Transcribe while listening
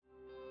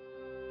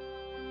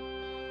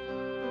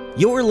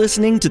You're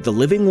listening to The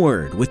Living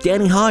Word with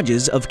Danny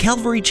Hodges of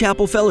Calvary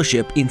Chapel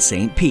Fellowship in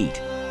St.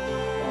 Pete.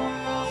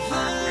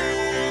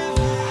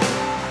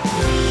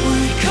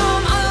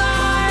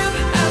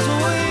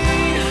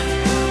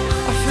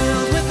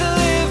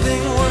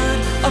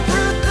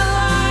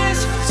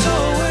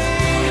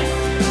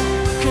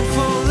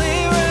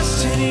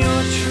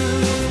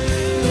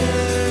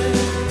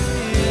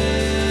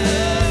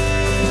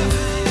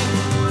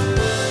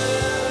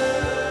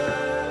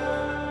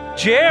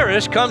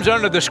 Jairus comes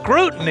under the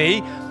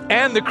scrutiny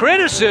and the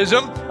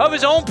criticism of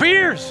his own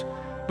peers.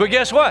 But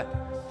guess what?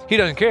 He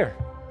doesn't care.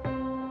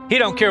 He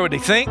don't care what they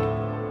think.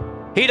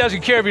 He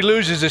doesn't care if he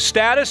loses his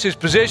status, his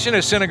position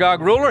as synagogue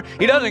ruler.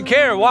 He doesn't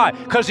care. Why?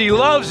 Because he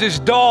loves his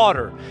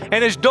daughter.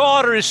 And his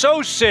daughter is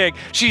so sick,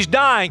 she's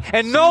dying,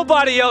 and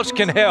nobody else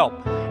can help.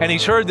 And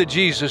he's heard that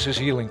Jesus is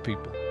healing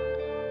people.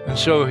 And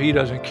so he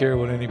doesn't care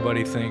what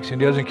anybody thinks, and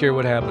he doesn't care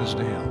what happens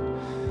to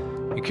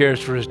him. He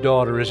cares for his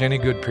daughter as any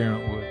good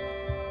parent would.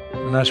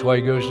 And that's why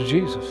he goes to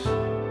Jesus.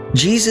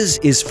 Jesus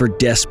is for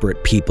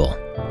desperate people.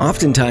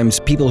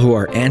 Oftentimes, people who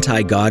are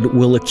anti-God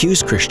will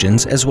accuse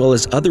Christians, as well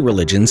as other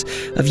religions,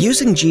 of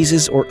using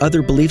Jesus or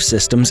other belief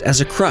systems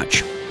as a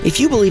crutch. If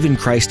you believe in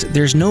Christ,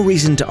 there's no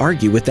reason to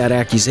argue with that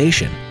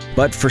accusation.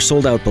 But for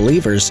sold-out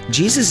believers,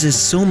 Jesus is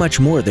so much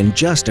more than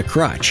just a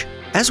crutch.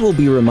 As we'll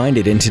be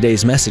reminded in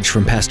today's message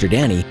from Pastor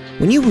Danny,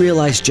 when you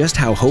realize just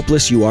how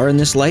hopeless you are in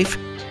this life,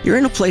 you're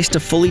in a place to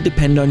fully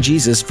depend on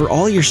Jesus for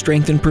all your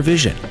strength and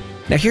provision.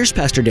 Now here's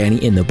Pastor Danny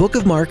in the book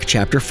of Mark,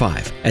 chapter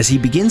 5, as he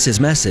begins his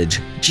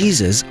message,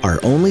 Jesus, Our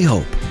Only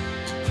Hope. To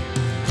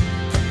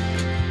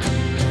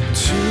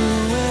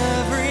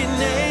every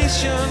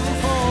nation,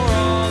 for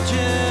all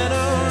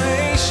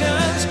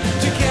generations,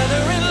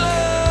 together in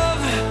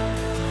love,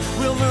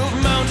 we'll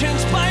move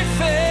mountains by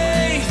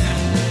faith,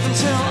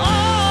 until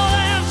all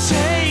have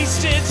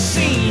tasted,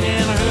 seen,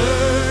 and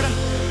heard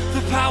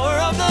the power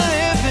of the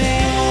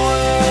living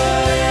word.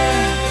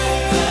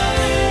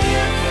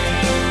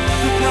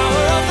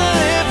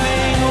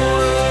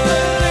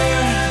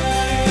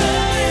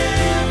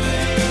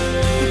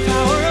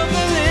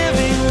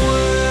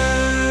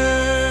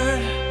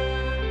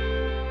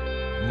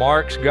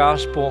 Mark's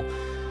Gospel,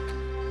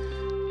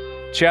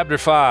 chapter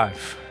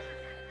 5.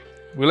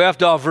 We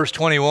left off verse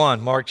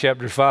 21, Mark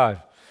chapter 5.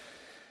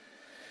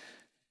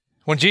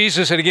 When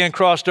Jesus had again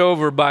crossed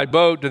over by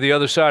boat to the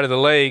other side of the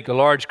lake, a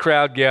large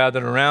crowd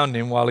gathered around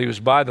him while he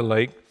was by the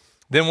lake.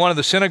 Then one of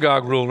the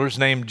synagogue rulers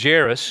named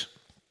Jairus,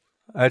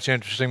 that's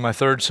interesting, my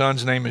third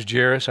son's name is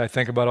Jairus. I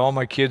think about all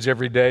my kids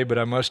every day, but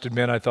I must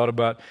admit I thought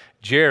about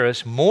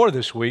Jairus more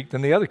this week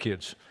than the other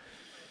kids.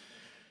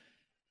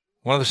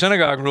 One of the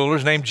synagogue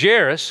rulers named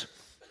Jairus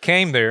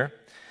came there.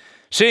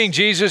 Seeing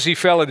Jesus, he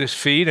fell at his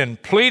feet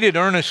and pleaded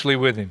earnestly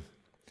with him.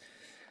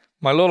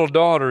 My little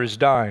daughter is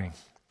dying.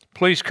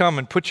 Please come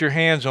and put your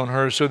hands on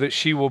her so that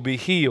she will be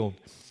healed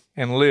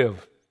and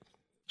live.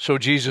 So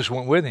Jesus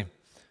went with him.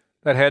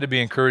 That had to be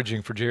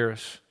encouraging for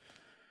Jairus.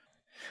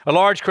 A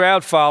large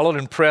crowd followed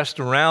and pressed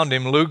around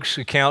him. Luke's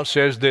account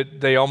says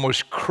that they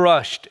almost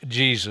crushed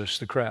Jesus,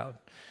 the crowd.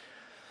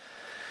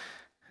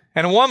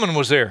 And a woman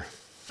was there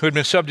who had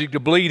been subject to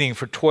bleeding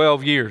for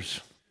 12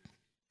 years.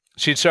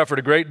 She had suffered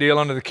a great deal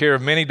under the care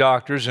of many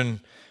doctors and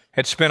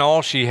had spent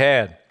all she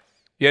had.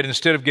 Yet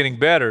instead of getting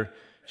better,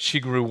 she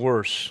grew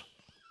worse.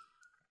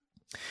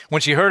 When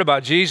she heard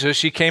about Jesus,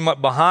 she came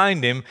up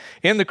behind him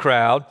in the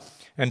crowd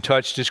and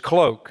touched his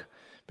cloak,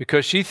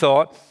 because she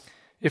thought,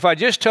 if I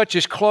just touch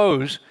his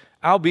clothes,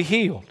 I'll be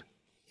healed.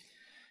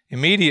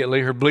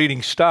 Immediately her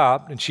bleeding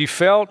stopped, and she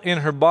felt in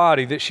her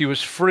body that she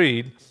was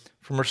freed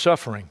from her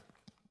suffering.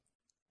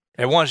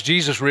 At once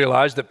Jesus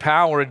realized that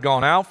power had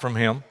gone out from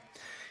him.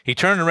 He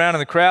turned around in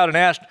the crowd and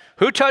asked,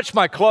 who touched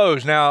my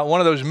clothes? Now, one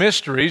of those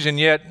mysteries, and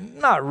yet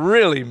not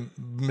really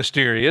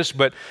mysterious,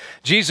 but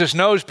Jesus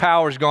knows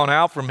power's gone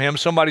out from him.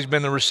 Somebody's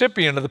been the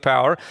recipient of the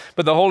power,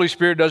 but the Holy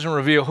Spirit doesn't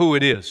reveal who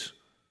it is.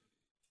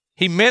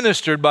 He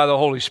ministered by the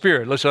Holy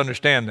Spirit. Let's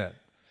understand that.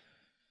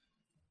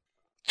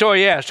 So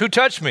he asked, who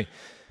touched me?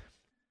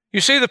 You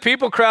see the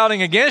people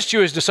crowding against you,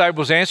 his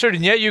disciples answered,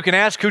 and yet you can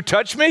ask, who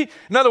touched me?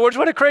 In other words,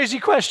 what a crazy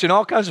question.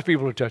 All kinds of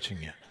people are touching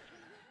you.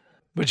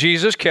 But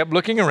Jesus kept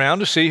looking around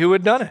to see who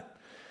had done it.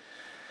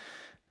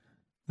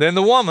 Then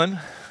the woman,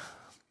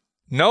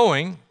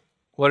 knowing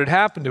what had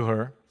happened to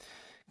her,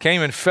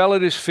 came and fell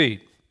at his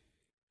feet,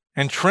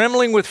 and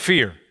trembling with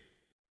fear,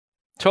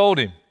 told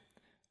him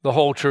the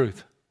whole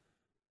truth.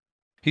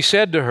 He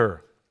said to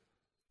her,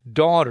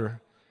 daughter,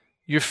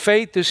 your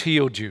faith has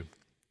healed you.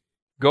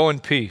 Go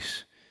in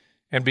peace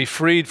and be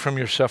freed from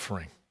your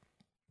suffering.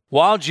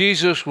 While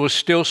Jesus was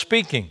still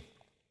speaking,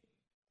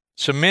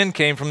 some men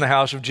came from the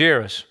house of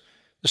Jairus,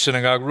 the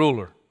synagogue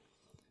ruler.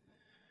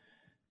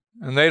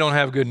 And they don't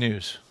have good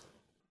news.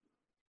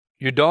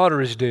 Your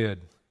daughter is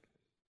dead.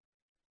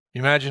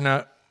 You imagine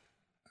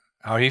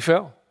how he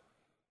felt?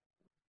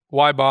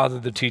 Why bother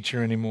the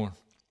teacher anymore?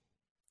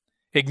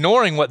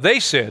 Ignoring what they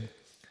said,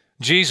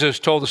 Jesus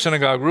told the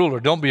synagogue ruler,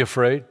 don't be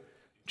afraid,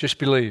 just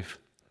believe.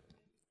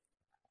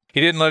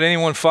 He didn't let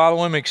anyone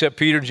follow him except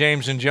Peter,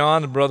 James, and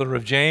John, the brother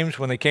of James.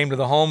 When they came to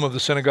the home of the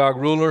synagogue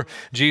ruler,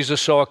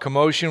 Jesus saw a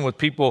commotion with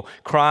people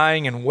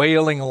crying and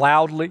wailing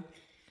loudly.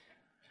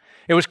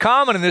 It was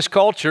common in this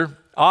culture,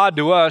 odd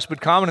to us,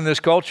 but common in this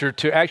culture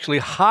to actually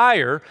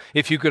hire,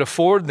 if you could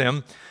afford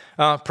them,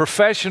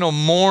 professional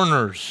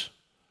mourners.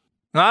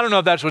 Now, I don't know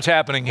if that's what's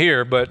happening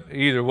here, but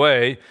either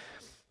way,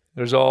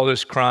 there's all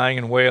this crying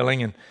and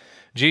wailing, and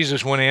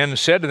Jesus went in and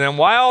said to them,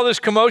 "Why all this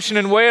commotion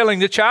and wailing?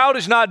 The child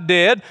is not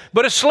dead,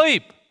 but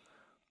asleep."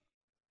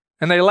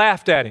 And they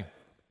laughed at him.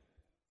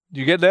 Do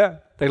you get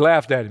that? They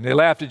laughed at him. They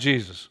laughed at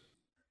Jesus.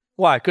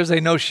 Why? Because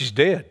they know she's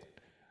dead.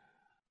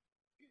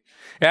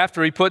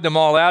 After he put them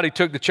all out, he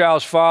took the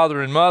child's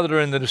father and mother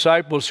and the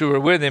disciples who were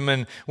with him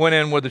and went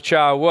in where the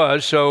child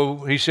was.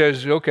 So he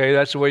says, okay,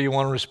 that's the way you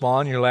want to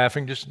respond. You're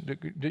laughing. Just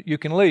you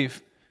can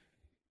leave.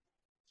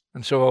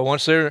 And so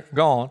once they're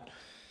gone,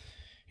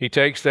 he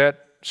takes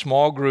that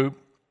small group.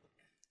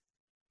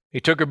 He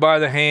took her by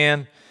the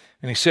hand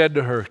and he said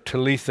to her,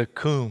 Talitha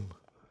cum,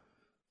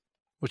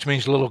 which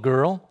means little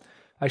girl,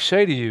 I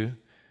say to you,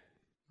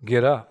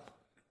 get up.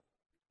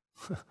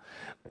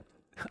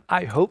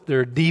 I hope there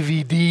are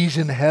DVDs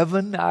in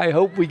heaven. I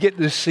hope we get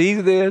to see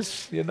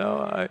this.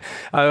 I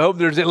hope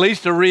there's at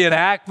least a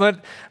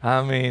reenactment.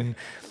 I mean,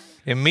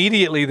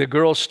 immediately the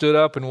girl stood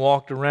up and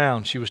walked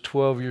around. She was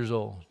 12 years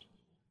old.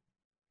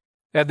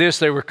 At this,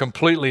 they were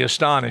completely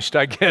astonished.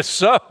 I guess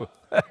so.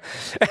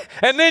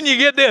 And then you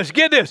get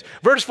this.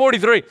 Verse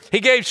 43,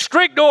 he gave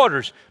strict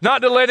orders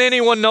not to let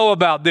anyone know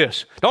about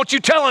this. Don't you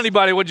tell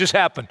anybody what just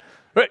happened.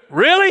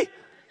 Really?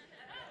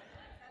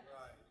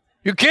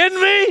 You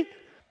kidding me?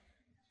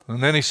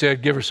 And then he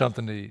said, give her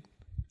something to eat.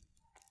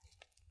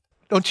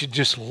 Don't you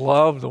just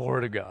love the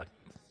Word of God?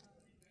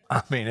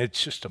 I mean,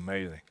 it's just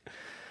amazing.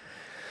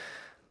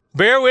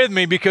 Bear with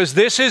me because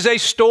this is a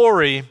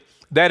story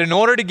that in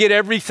order to get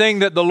everything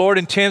that the Lord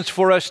intends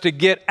for us to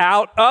get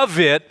out of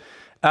it,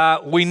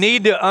 we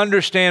need to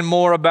understand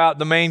more about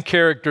the main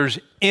characters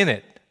in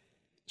it.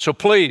 So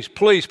please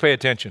pay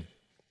attention.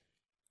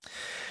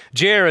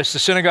 Jairus, the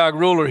synagogue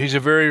ruler, he's a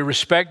very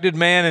respected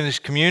man in his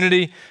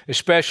community,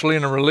 especially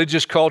in a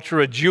religious culture,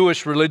 a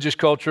Jewish religious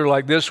culture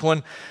like this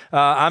one.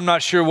 I'm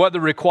not sure what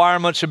the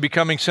requirements of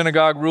becoming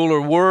synagogue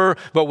ruler were,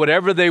 but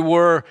whatever they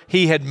were,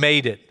 he had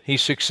made it. He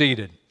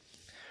succeeded.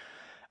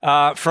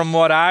 From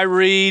what I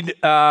read,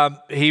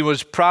 he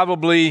was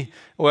probably,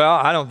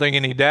 I don't think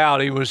any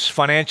doubt, he was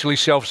financially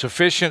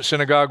self-sufficient.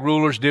 Synagogue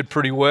rulers did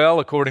pretty well,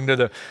 according to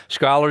the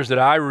scholars that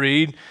I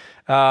read.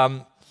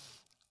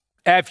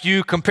 If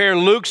you compare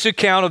Luke's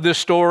account of this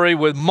story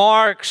with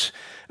Mark's,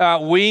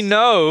 we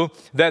know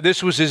that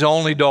this was his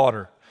only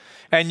daughter.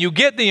 And you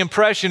get the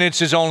impression it's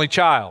his only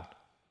child.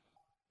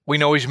 We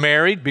know he's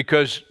married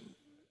because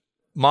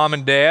mom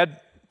and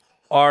dad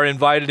are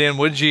invited in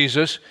with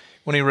Jesus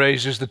when he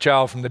raises the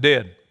child from the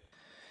dead.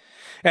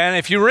 And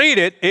if you read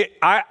it,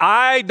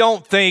 I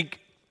don't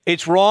think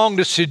it's wrong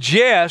to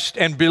suggest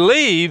and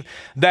believe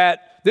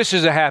that this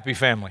is a happy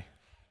family.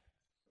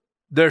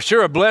 They're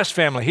sure a blessed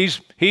family.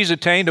 He's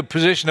attained a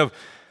position of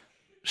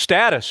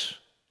status,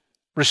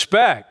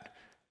 respect,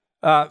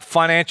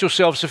 financial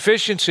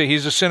self-sufficiency.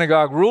 He's a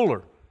synagogue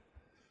ruler.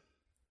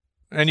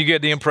 And you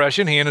get the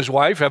impression he and his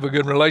wife have a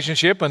good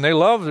relationship and they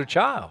love their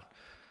child.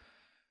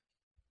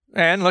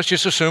 And let's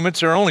just assume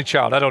it's their only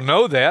child. I don't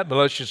know that, but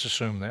let's just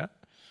assume that.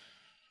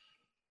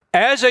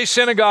 As a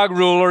synagogue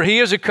ruler, he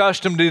is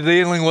accustomed to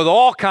dealing with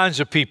all kinds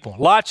of people,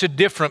 lots of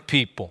different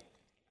people,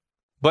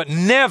 but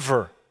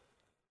never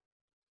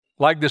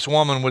like this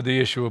woman with the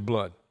issue of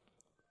blood.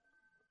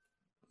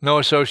 No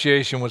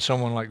association with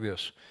someone like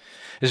this.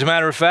 As a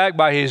matter of fact,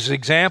 by his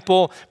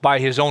example, by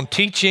his own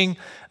teaching,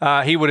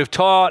 he would have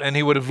taught and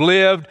he would have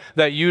lived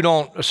that you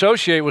don't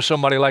associate with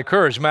somebody like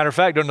her. As a matter of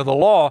fact, under the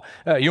law,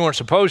 you weren't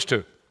supposed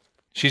to.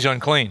 She's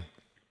unclean.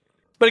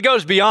 But it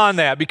goes beyond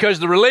that because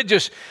the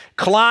religious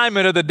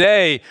climate of the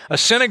day, a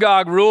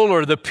synagogue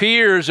ruler, the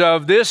peers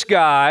of this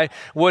guy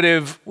would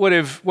have,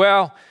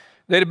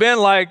 they'd have been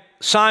like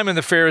Simon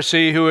the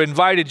Pharisee who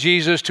invited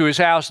Jesus to his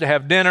house to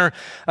have dinner.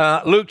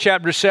 Luke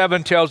chapter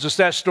 7 tells us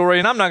that story,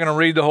 and I'm not going to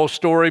read the whole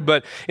story,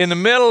 but in the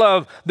middle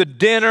of the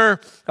dinner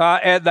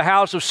at the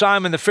house of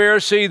Simon the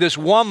Pharisee, this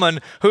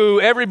woman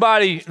who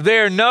everybody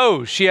there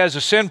knows she has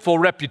a sinful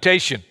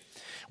reputation.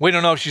 We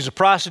don't know if she's a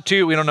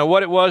prostitute. We don't know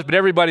what it was, but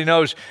everybody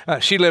knows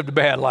she lived a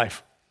bad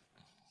life.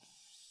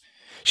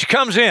 She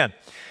comes in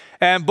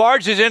and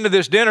barges into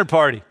this dinner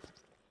party.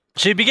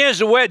 She begins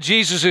to wet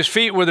Jesus'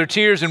 feet with her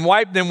tears and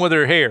wipe them with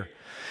her hair.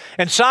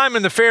 And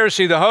Simon the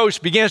Pharisee, the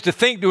host, begins to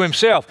think to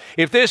himself,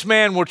 if this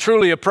man were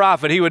truly a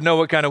prophet, he would know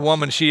what kind of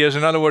woman she is.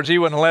 In other words, he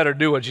wouldn't let her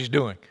do what she's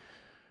doing.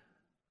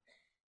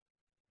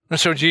 And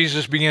so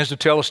Jesus begins to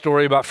tell a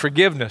story about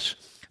forgiveness,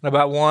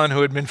 about one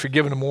who had been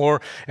forgiven more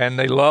and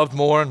they loved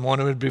more, and one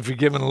who had been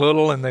forgiven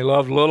little and they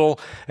loved little.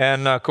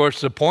 And of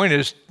course, the point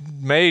is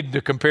made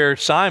to compare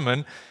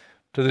Simon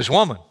to this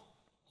woman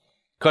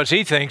because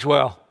he thinks,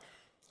 I'm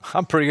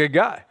a pretty good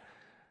guy.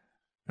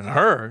 And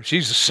her,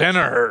 she's a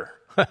sinner.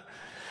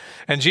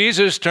 And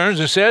Jesus turns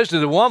and says to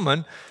the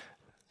woman,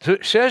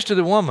 says to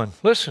the woman,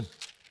 listen,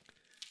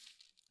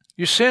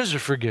 your sins are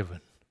forgiven.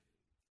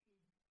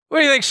 What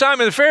do you think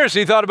Simon the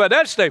Pharisee thought about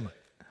that statement?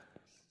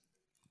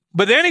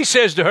 But then he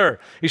says to her,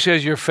 he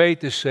says, your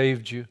faith has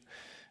saved you.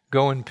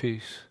 Go in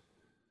peace.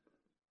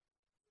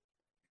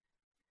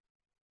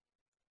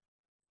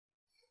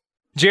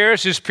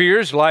 Jairus'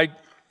 peers, like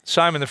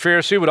Simon the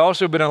Pharisee, would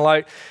also have been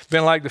like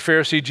the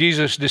Pharisee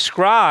Jesus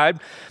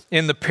described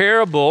in the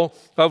parable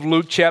of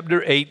Luke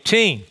chapter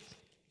 18.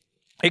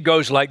 It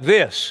goes like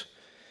this.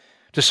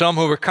 To some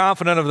who were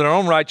confident of their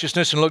own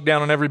righteousness and looked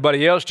down on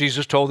everybody else,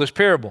 Jesus told this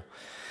parable.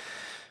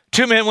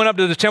 2 men went up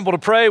to the temple to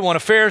pray, one a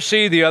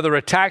Pharisee, the other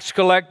a tax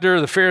collector.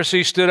 The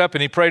Pharisee stood up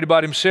and he prayed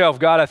about himself.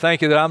 God, I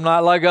thank you that I'm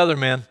not like other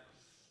men,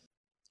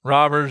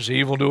 robbers,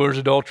 evildoers,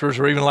 adulterers,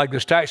 or even like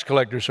this tax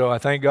collector. So I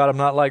thank God I'm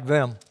not like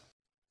them.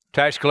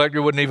 Tax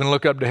collector wouldn't even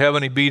look up to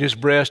heaven. He beat his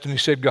breast and he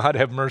said, God,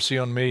 have mercy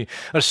on me,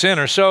 a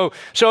sinner. So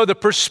the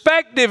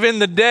perspective in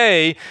the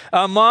day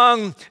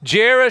among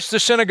Jairus,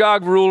 the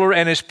synagogue ruler,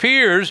 and his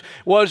peers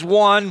was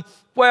one,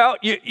 well,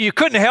 you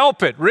couldn't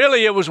help it.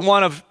 Really, it was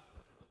one of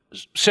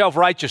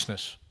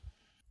self-righteousness.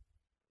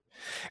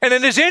 And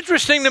it is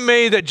interesting to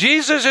me that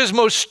Jesus'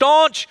 most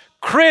staunch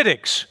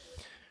critics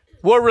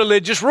were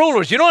religious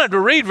rulers. You don't have to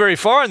read very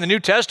far in the New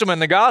Testament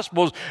and the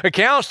Gospels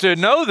accounts to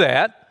know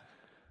that.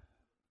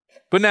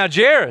 But now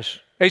Jairus,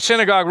 a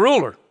synagogue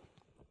ruler,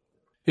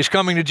 is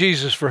coming to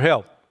Jesus for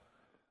help.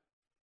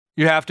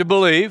 You have to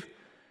believe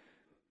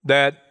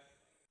that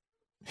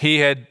he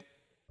had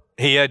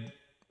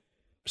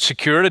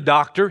secured a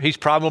doctor. He's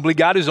probably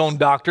got his own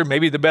doctor,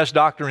 maybe the best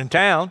doctor in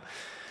town.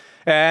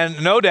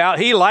 And no doubt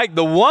he, like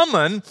the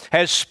woman,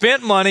 has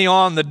spent money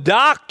on the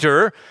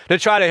doctor to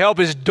try to help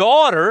his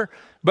daughter.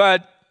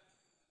 But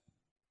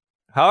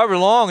however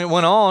long it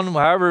went on,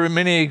 however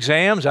many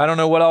exams, I don't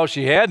know what all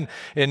she had.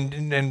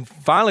 And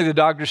finally the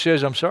doctor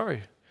says, I'm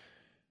sorry.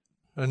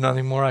 There's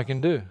nothing more I can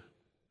do.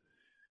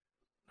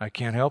 I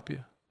can't help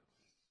you.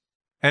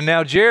 And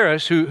now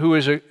Jairus, who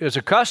is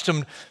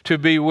accustomed to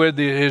be with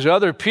his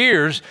other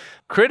peers,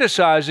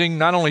 criticizing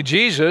not only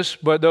Jesus,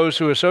 but those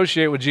who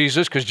associate with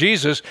Jesus, because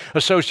Jesus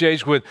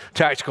associates with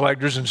tax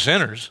collectors and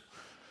sinners.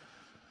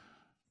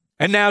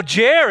 And now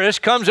Jairus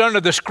comes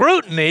under the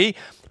scrutiny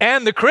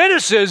and the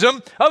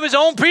criticism of his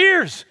own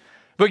peers.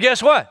 But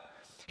guess what?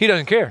 He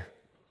doesn't care.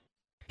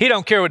 He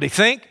don't care what they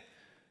think.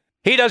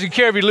 He doesn't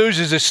care if he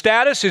loses his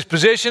status, his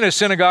position as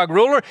synagogue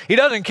ruler. He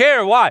doesn't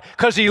care. Why?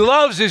 Because he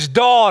loves his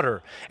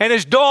daughter. And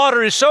his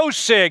daughter is so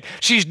sick,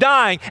 she's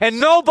dying, and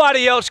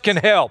nobody else can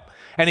help.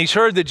 And he's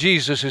heard that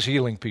Jesus is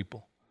healing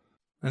people.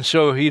 And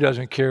so he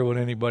doesn't care what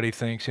anybody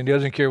thinks, and he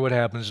doesn't care what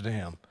happens to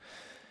him.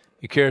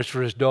 He cares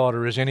for his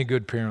daughter as any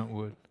good parent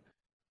would.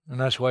 And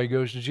that's why he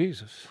goes to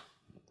Jesus.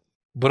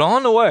 But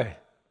on the way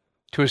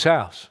to his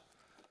house,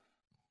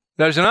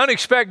 there's an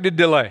unexpected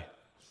delay.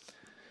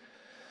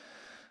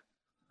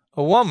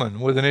 A woman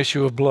with an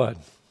issue of blood.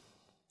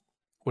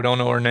 We don't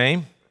know her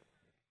name.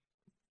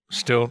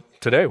 Still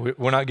today,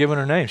 we're not given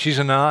her name. She's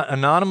an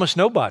anonymous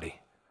nobody.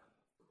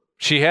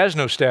 She has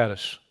no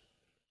status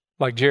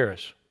like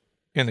Jairus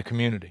in the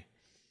community.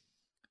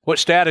 What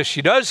status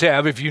she does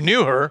have, if you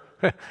knew her,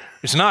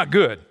 it's not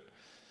good.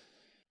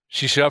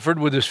 She suffered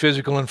with this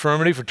physical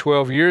infirmity for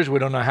 12 years. We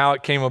don't know how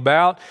it came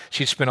about.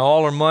 She'd spent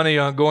all her money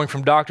on going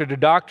from doctor to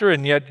doctor,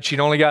 and yet she'd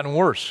only gotten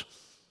worse.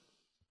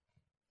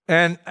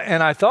 And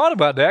I thought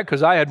about that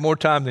because I had more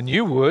time than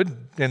you would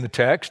in the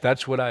text.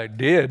 That's what I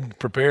did,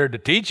 prepared to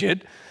teach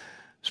it.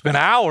 Spent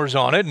hours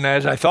on it. And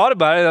as I thought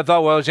about it, I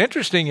thought, well, it's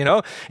interesting,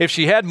 if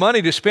she had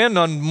money to spend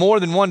on more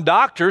than one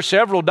doctor,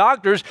 several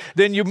doctors,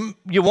 then you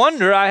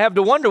wonder, I have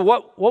to wonder,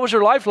 what was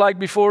her life like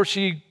before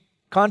she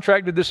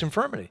contracted this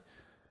infirmity?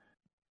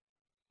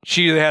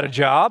 She either had a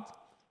job,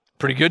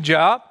 pretty good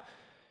job,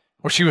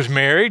 or she was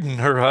married and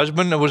her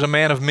husband was a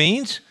man of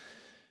means.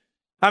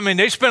 I mean,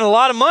 they spent a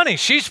lot of money.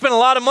 She spent a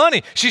lot of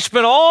money. She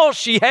spent all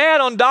she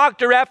had on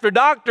doctor after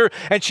doctor,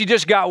 and she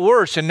just got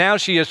worse. And now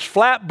she is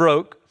flat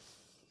broke,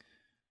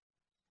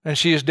 and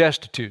she is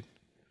destitute.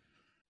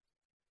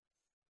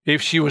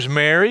 If she was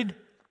married,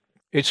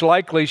 it's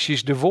likely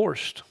she's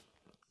divorced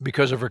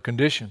because of her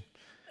condition.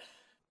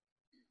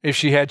 If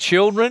she had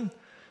children,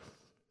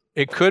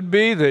 it could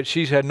be that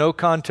she's had no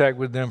contact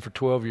with them for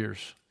 12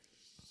 years.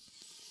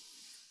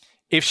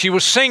 If she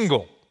was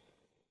single,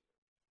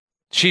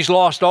 she's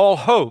lost all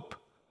hope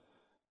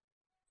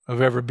of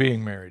ever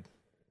being married.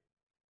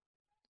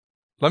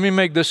 Let me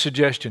make this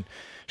suggestion.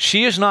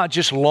 She is not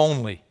just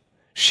lonely.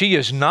 She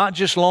is not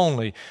just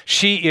lonely.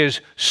 She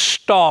is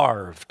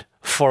starved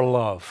for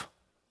love.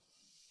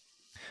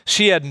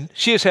 She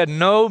has had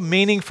no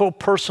meaningful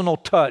personal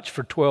touch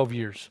for 12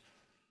 years.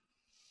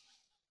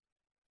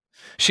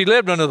 She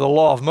lived under the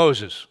law of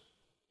Moses.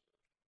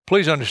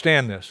 Please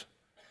understand this.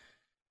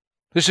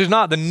 This is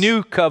not the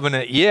new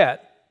covenant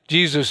yet.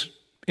 Jesus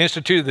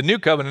instituted the new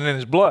covenant in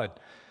his blood.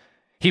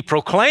 He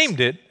proclaimed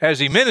it as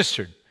he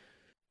ministered,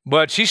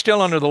 but she's still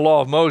under the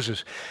law of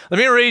Moses. Let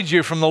me read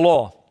you from the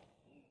law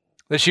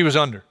that she was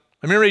under.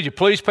 Let me read you.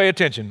 Please pay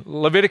attention.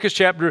 Leviticus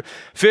chapter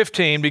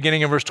 15,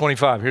 beginning in verse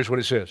 25. Here's what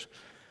it says.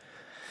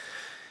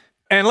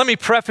 And let me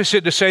preface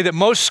it to say that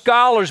most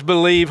scholars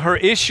believe her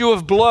issue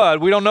of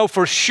blood, we don't know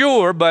for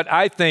sure, but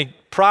I think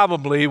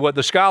probably what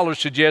the scholars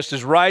suggest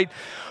is right.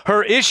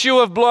 Her issue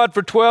of blood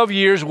for 12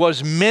 years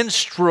was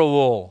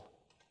menstrual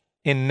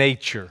in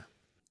nature.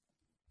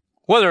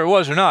 Whether it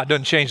was or not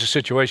doesn't change the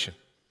situation.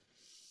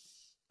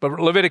 But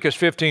Leviticus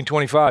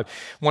 15:25,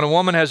 when a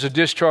woman has a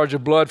discharge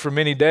of blood for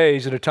many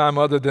days at a time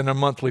other than a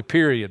monthly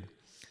period,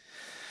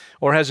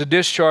 or has a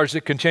discharge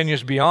that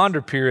continues beyond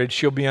her period,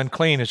 she'll be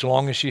unclean as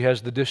long as she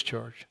has the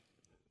discharge,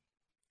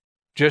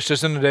 just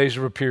as in the days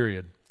of her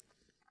period.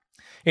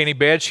 Any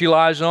bed she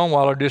lies on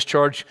while having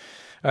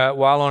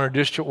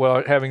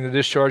the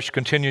discharge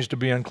continues to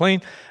be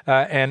unclean,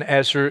 and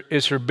as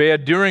is her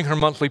bed during her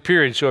monthly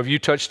period. So if you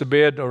touch the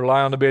bed or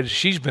lie on the bed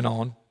she's been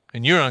on,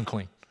 and you're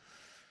unclean.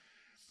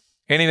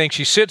 Anything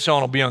she sits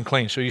on will be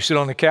unclean. So you sit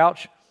on the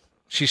couch,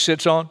 she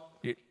sits on,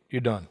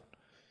 you're done.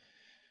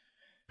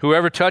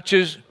 Whoever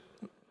touches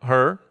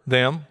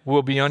them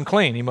will be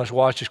unclean. He must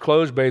wash his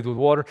clothes, bathe with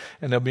water,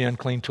 and they'll be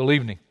unclean till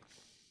evening.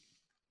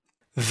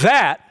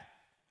 That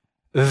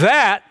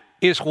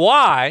is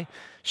why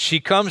she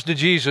comes to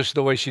Jesus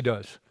the way she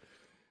does.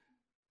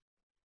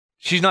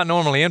 She's not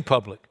normally in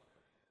public.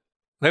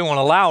 They won't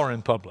allow her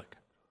in public.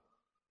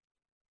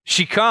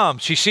 She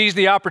comes, she sees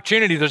the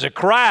opportunity, there's a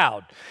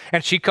crowd,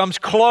 and she comes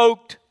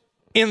cloaked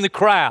in the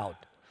crowd.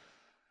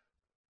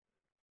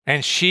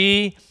 And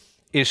she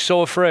is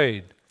so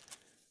afraid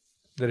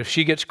that if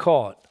she gets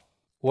caught,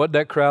 what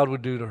that crowd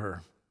would do to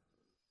her.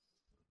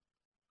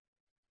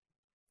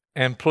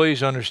 And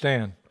please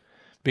understand,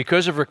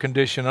 because of her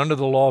condition under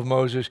the law of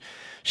Moses,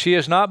 she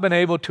has not been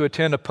able to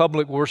attend a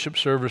public worship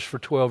service for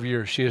 12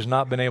 years. She has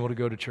not been able to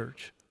go to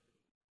church.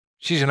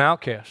 She's an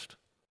outcast.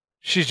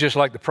 She's just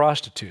like the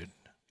prostitute.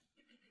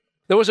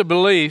 There was a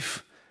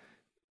belief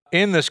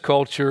in this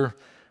culture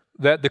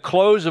that the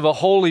clothes of a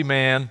holy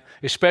man,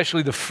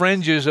 especially the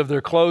fringes of their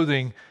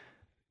clothing,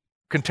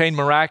 contain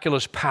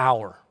miraculous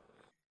power.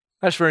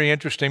 That's very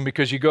interesting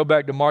because you go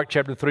back to Mark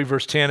chapter 3,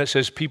 verse 10, it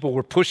says people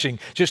were pushing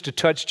just to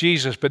touch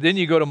Jesus. But then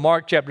you go to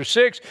Mark chapter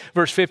 6,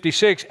 verse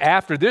 56,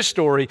 after this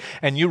story,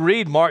 and you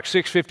read Mark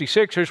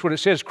 6:56, here's what it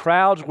says.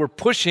 Crowds were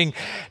pushing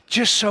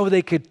just so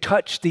they could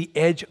touch the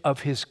edge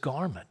of his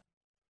garment.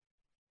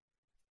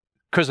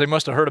 Because they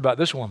must have heard about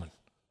this woman.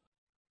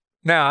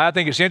 Now, I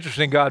think it's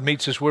interesting God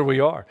meets us where we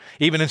are,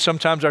 even in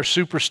sometimes our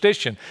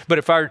superstition. But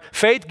if our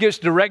faith gets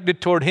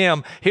directed toward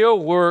him, he'll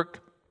work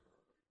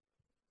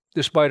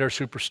despite our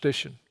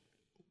superstition.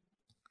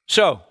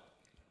 So,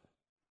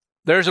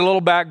 there's a little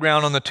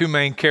background on the two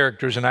main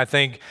characters, and I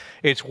think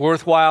it's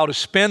worthwhile to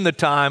spend the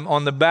time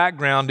on the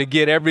background to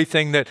get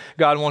everything that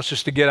God wants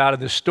us to get out of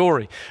this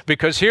story.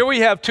 Because here we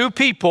have two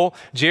people,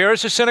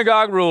 Jairus, a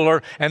synagogue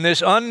ruler, and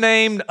this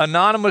unnamed,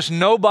 anonymous,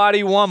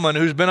 nobody woman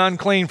who's been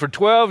unclean for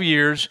 12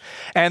 years,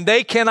 and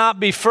they cannot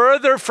be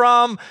further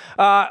from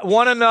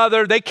one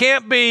another. They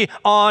can't be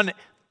on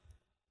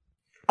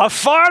a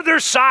farther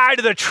side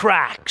of the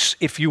tracks,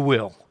 if you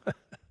will,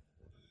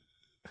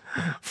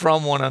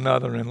 from one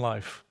another in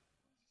life.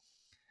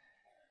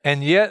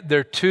 And yet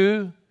they're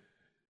two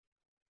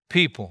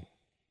people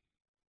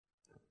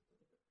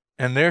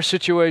and their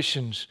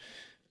situations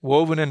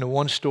woven into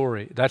one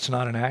story. That's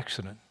not an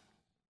accident.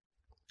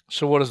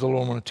 So what does the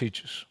Lord want to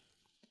teach us?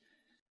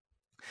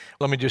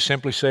 Let me just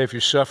simply say, if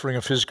you're suffering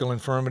a physical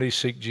infirmity,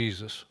 seek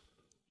Jesus.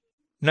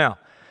 Now,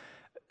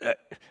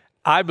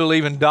 I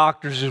believe in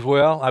doctors as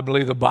well. I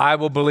believe the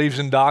Bible believes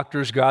in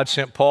doctors. God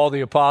sent Paul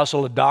the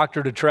apostle, a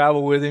doctor, to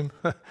travel with him.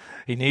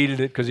 He needed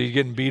it because he's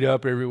getting beat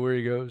up everywhere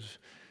he goes.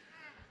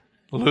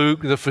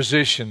 Luke, the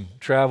physician,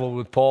 traveled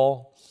with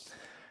Paul.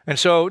 And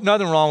so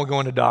nothing wrong with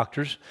going to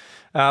doctors.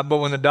 But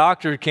when the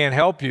doctor can't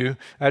help you,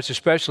 that's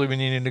especially when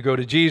you need to go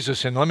to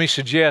Jesus. And let me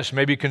suggest,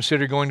 maybe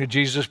consider going to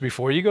Jesus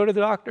before you go to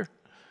the doctor.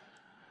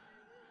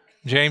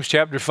 James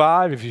chapter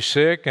 5, if you're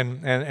sick,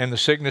 and the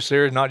sickness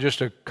there is not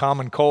just a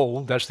common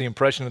cold, that's the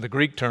impression of the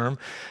Greek term,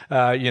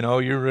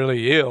 you're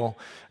really ill,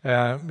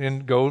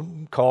 and go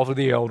call for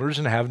the elders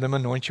and have them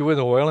anoint you with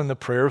oil, and the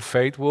prayer of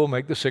faith will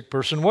make the sick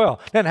person well.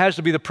 That has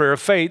to be the prayer of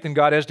faith, and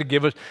God has to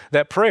give us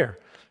that prayer.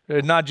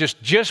 Not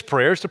just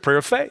prayer, it's the prayer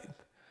of faith.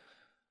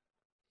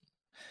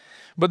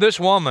 But this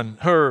woman,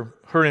 her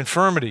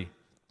infirmity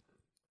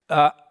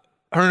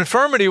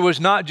was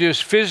not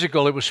just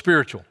physical, it was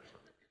spiritual.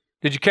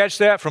 Did you catch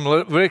that from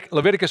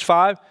Leviticus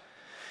 5?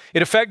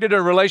 It affected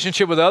her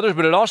relationship with others,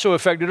 but it also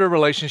affected her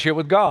relationship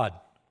with God.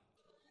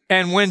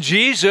 And when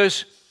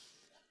Jesus,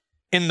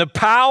 in the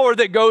power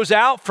that goes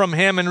out from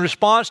him in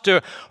response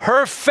to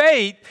her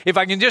faith, if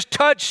I can just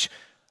touch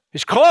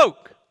his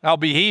cloak, I'll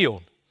be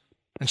healed.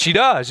 And she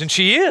does, and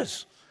she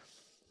is.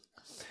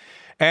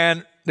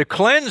 And the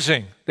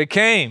cleansing that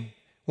came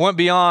went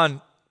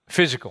beyond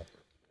physical.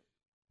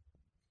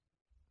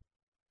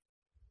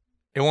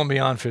 It went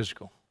beyond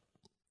physical.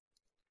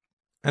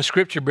 And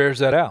Scripture bears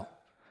that out.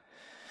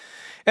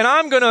 And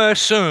I'm going to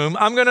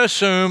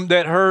assume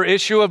that her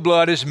issue of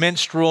blood is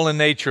menstrual in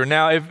nature.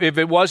 Now, if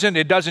it wasn't,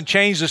 it doesn't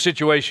change the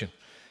situation.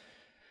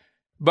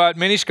 But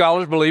many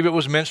scholars believe it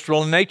was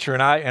menstrual in nature,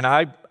 and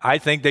I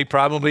think they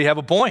probably have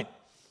a point.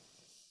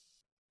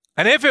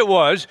 And if it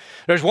was,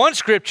 there's one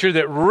scripture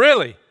that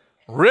really,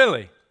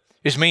 really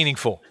is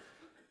meaningful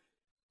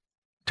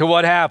to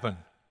what happened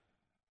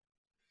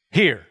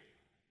here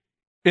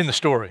in the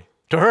story,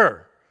 to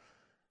her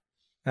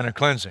and her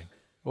cleansing.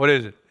 What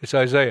is it? It's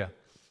Isaiah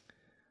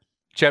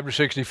chapter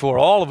 64.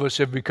 All of us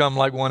have become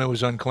like one who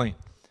was unclean.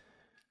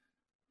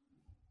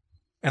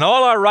 And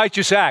all our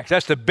righteous acts,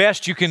 that's the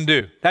best you can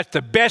do. That's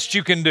the best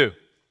you can do.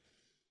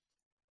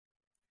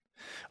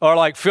 Are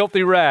like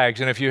filthy rags.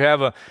 And if you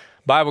have a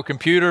Bible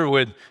computer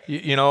with,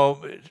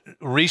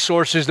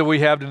 resources that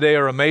we have today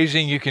are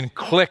amazing. You can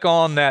click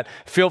on that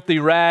filthy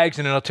rags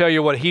and it'll tell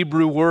you what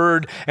Hebrew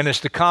word, and it's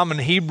the common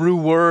Hebrew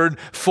word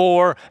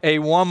for a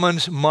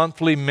woman's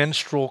monthly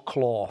menstrual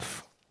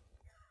cloth.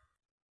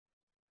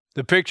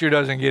 The picture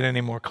doesn't get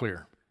any more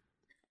clear.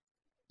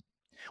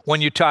 When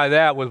you tie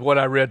that with what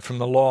I read from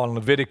the law in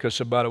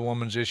Leviticus about a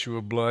woman's issue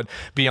of blood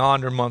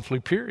beyond her monthly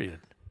period.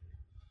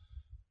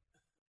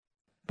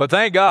 But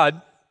thank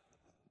God,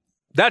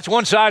 that's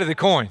one side of the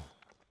coin.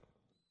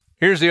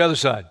 Here's the other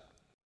side.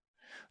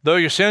 Though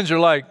your sins are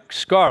like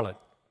scarlet,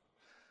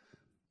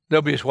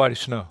 they'll be as white as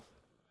snow.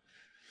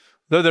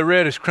 Though they're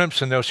red as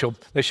crimson,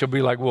 they shall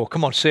be like wool.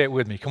 Come on, say it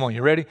with me. Come on,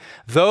 you ready?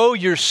 Though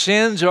your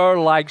sins are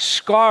like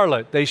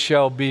scarlet, they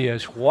shall be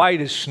as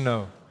white as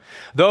snow.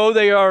 Though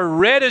they are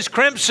red as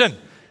crimson,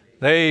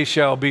 they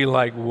shall be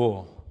like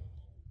wool.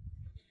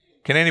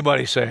 Can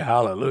anybody say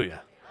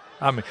hallelujah?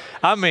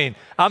 I mean,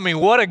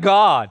 what a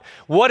God,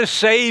 what a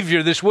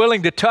Savior that's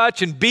willing to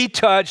touch and be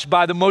touched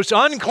by the most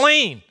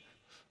unclean,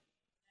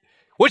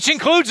 which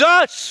includes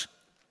us.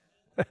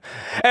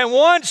 And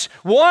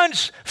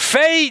once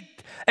faith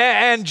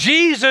and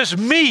Jesus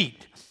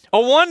meet, a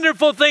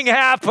wonderful thing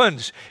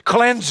happens.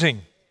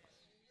 Cleansing.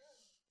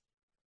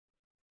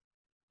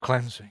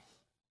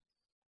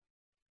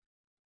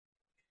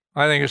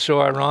 I think it's so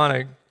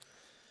ironic.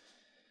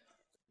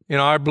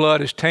 Our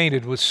blood is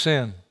tainted with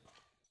sin.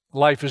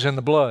 Life is in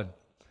the blood.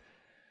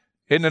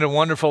 Isn't it a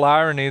wonderful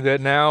irony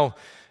that now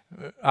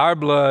our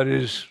blood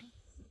is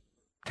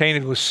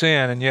tainted with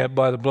sin, and yet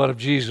by the blood of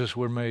Jesus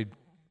we're made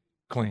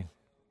clean?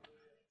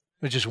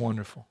 It's just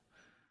wonderful.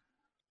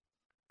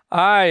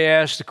 I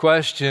asked the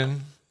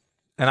question,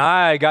 and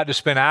I got to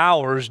spend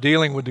hours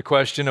dealing with the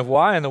question of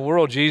why in the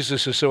world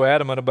Jesus is so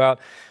adamant about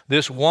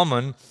this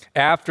woman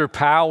after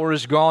power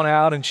has gone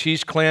out and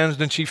she's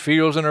cleansed and she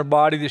feels in her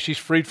body that she's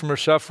freed from her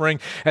suffering,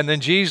 and then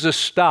Jesus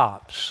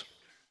stops.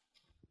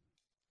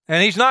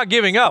 And he's not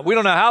giving up. We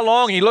don't know how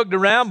long he looked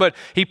around, but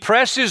he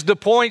presses the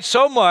point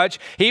so much,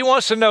 he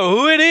wants to know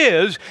who it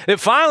is, that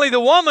finally the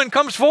woman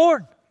comes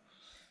forward.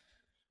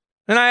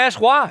 And I asked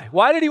why.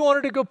 Why did he want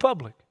her to go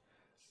public?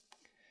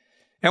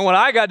 And what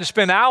I got to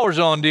spend hours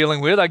on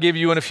dealing with, I'll give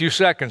you in a few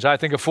seconds. I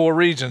think of 4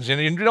 reasons.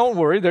 And don't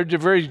worry, they're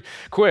very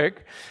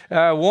quick.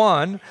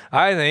 One,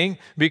 I think,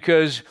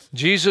 because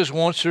Jesus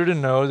wants her to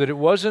know that it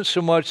wasn't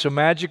so much a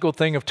magical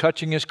thing of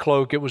touching his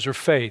cloak, it was her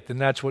faith,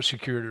 and that's what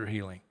secured her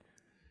healing.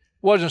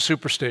 It wasn't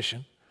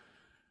superstition.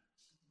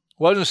 It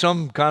wasn't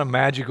some kind of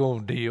magical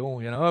deal,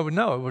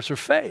 No, it was her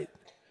faith.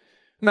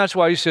 And that's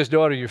why he says,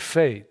 daughter, your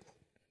faith.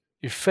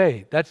 Your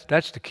faith.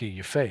 That's the key,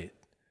 your faith.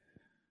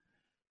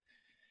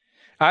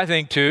 I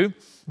think, too,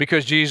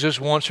 because Jesus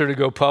wants her to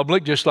go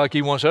public, just like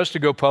he wants us to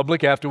go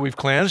public after we've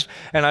cleansed.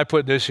 And I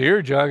put this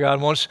here,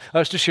 God wants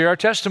us to share our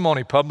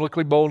testimony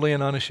publicly, boldly,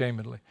 and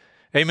unashamedly.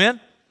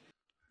 Amen?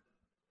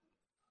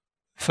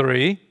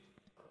 3,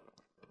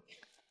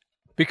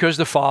 because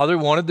the Father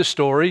wanted the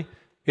story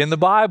in the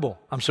Bible.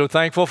 I'm so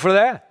thankful for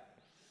that.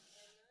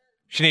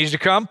 She needs to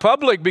come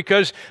public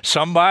because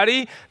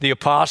somebody, the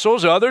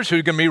apostles, others who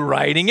are going to be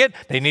writing it,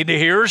 they need to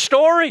hear her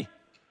story.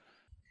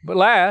 But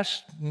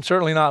last, and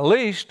certainly not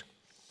least,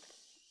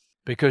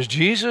 because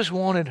Jesus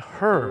wanted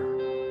her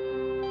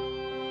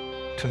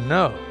to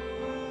know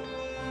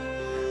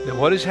that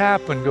what has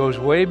happened goes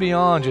way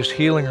beyond just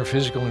healing her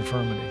physical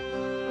infirmity.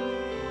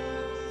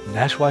 And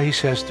that's why he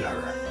says to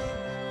her,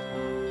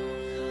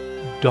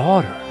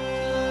 daughter,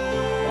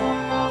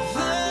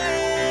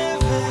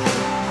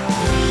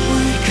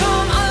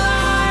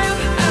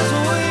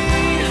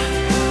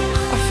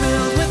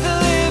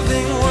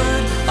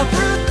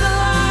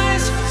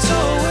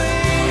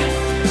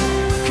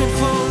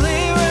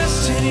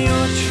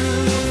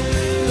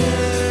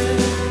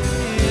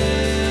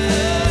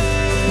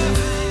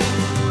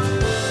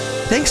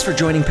 Thanks for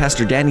joining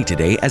Pastor Danny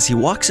today as he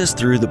walks us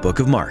through the book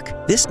of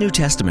Mark. This New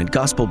Testament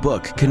gospel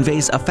book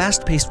conveys a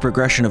fast-paced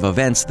progression of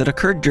events that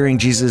occurred during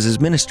Jesus'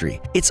 ministry.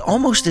 It's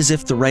almost as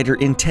if the writer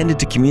intended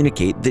to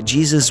communicate that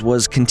Jesus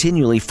was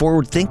continually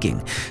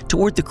forward-thinking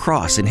toward the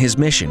cross and his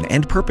mission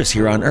and purpose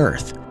here on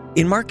earth.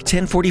 In Mark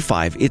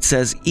 10:45, it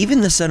says, "Even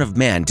the Son of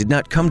Man did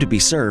not come to be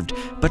served,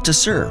 but to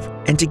serve,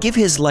 and to give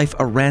his life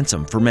a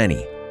ransom for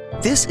many."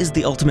 This is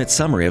the ultimate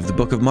summary of the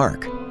book of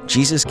Mark.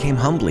 Jesus came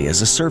humbly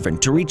as a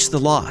servant to reach the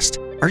lost.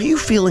 Are you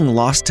feeling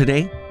lost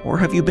today? Or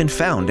have you been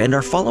found and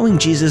are following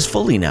Jesus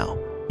fully now?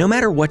 No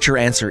matter what your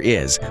answer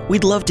is,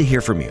 we'd love to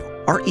hear from you.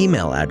 Our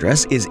email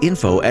address is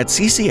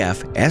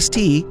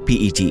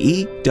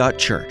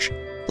info@ccfstpete.church.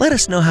 Let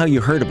us know how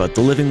you heard about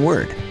the Living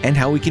Word and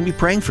how we can be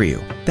praying for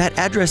you. That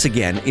address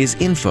again is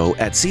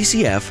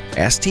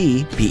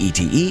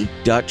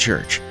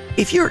info@ccfstpete.church.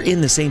 If you're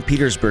in the St.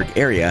 Petersburg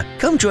area,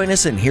 come join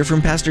us and hear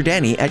from Pastor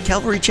Danny at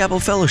Calvary Chapel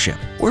Fellowship.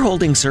 We're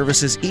holding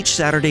services each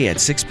Saturday at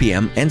 6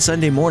 p.m. and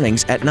Sunday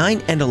mornings at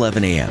 9 and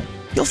 11 a.m.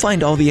 You'll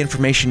find all the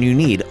information you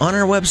need on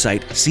our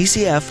website,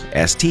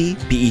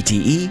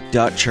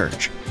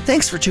 ccfstpete.church.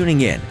 Thanks for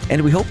tuning in,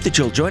 and we hope that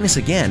you'll join us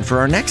again for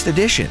our next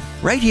edition,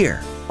 right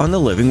here on the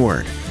Living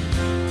Word.